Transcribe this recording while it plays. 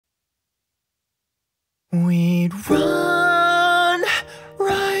We'd run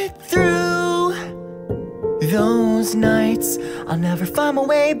right through those nights. I'll never find my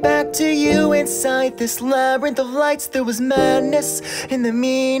way back to you. Inside this labyrinth of lights, there was madness in the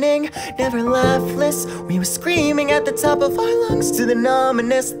meaning, never laughless. We were screaming at the top of our lungs to the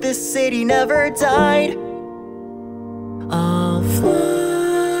numbness. This city never died. I'll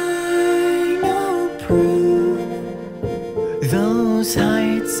fly, no proof, those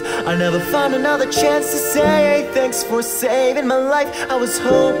heights. I'll never find another chance to say thanks for saving my life. I was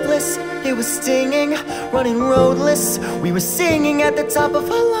hopeless, it was stinging, running roadless. We were singing at the top of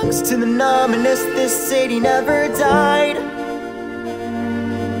our lungs to the numbness. This city never died.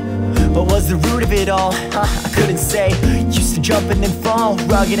 What was the root of it all? I couldn't say. Used to jump and then fall,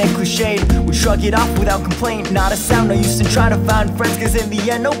 rugged and cliched. Would shrug it off without complaint, not a sound. I used to try to find friends, cause in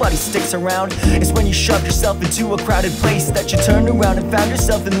the end nobody sticks around. It's when you shoved yourself into a crowded place that you turned around and found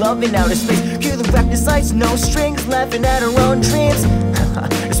yourself in love in outer space. Cue the reckless lights, no strings, laughing at our own dreams.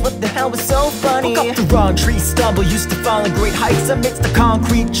 It's what the hell was so funny. Woke up the wrong tree, stumble, used to fall in great heights amidst the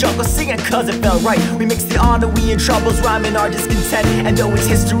concrete jungle, singing cause it felt right. We mixed the ennui and troubles, rhyming our discontent. And though it's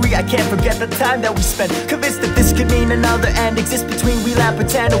history, I can't forget the time that we spent, convinced that this could mean another end exists between real and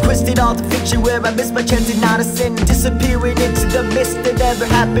pretend. Or twist it all to fiction where I missed my chance and not a sin, disappearing into the mist. That never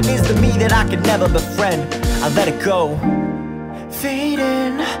happened is the me that I could never befriend. I let it go. Fade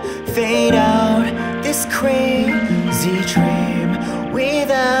in, fade out, this crazy dream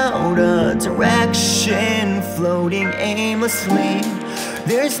without a direction, floating aimlessly.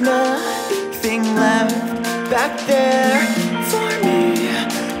 There's nothing left back there for me.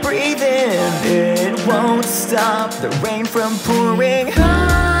 Breathe in, it won't stop the rain from pouring.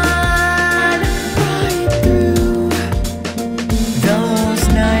 Run right through those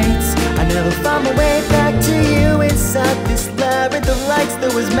nights. I never found my way back to you. Inside this labyrinth of lights,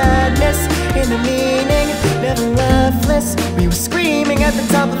 there was madness in the meaning, never laughless. We were screaming at the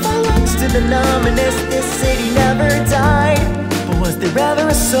top of our lungs to the numbness. This city never died. But was there ever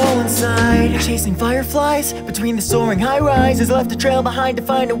a soul inside? Chasing fireflies between the soaring high rises, left a trail behind to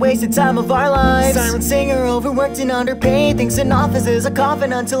find a wasted time of our lives. Silent singer, overworked and underpaid, thinks an office is a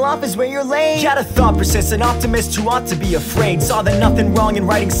coffin until off is where you're laid. Yet a thought persists, an optimist who ought to be afraid. Saw that nothing wrong in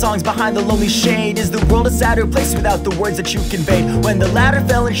writing songs behind the lonely shade. Is the world a sadder place without the words that you conveyed? When the ladder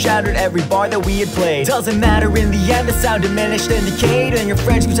fell and shattered every bar that we had played. Doesn't matter in the end, the sound diminished and decayed. And your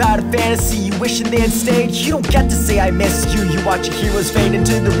friends grew tired of fantasy, you wishing they had stayed. You don't get to say I missed you, you watch your heroes fade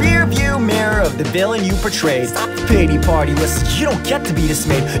into the rear view mirror of the villain you portrayed. Stop the pity party, listen, you don't get to be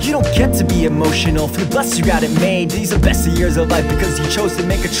dismayed. You don't get to be emotional, feel blessed you got it made. These are best of years of life because you chose to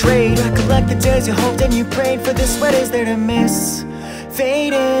make a trade. Recollect the days you hoped and you prayed for. This what is there to miss?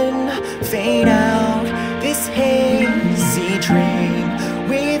 Fade in, fade out, this hazy dream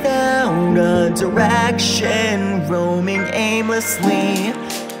without a direction, roaming aimlessly.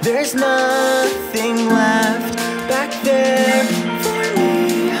 There's nothing left back there for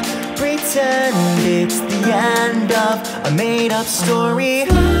me. Pretend it's the end of a made-up story.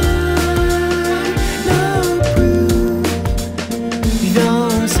 No proof,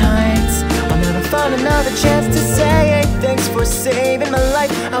 those heights. I'll never find another chance to say thanks for saving my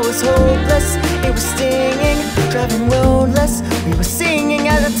life. I was hopeless, it was stinging, driving roadless. We were singing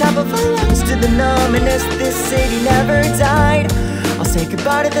at the top of our lungs to the numbness. This city never died. I'll say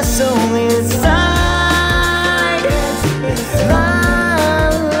goodbye to the soul inside. La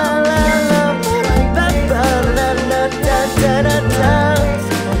la la la, ba ba la la da da da da.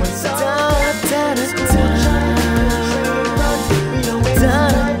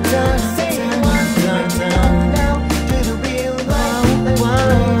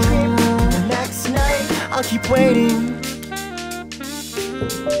 I'll keep waiting.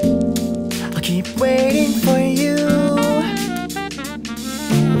 I'll keep waiting for you.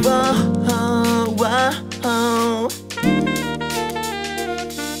 Whoa, whoa.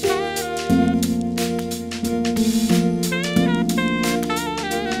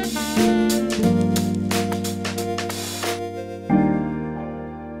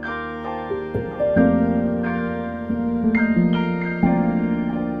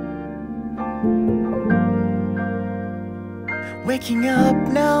 Waking up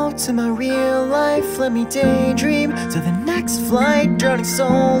now to my real life, let me daydream to the next flight. Drowning so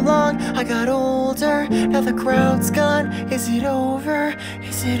long, I got older, now the crowd's gone. Is it over?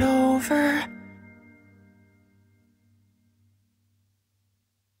 Is it over?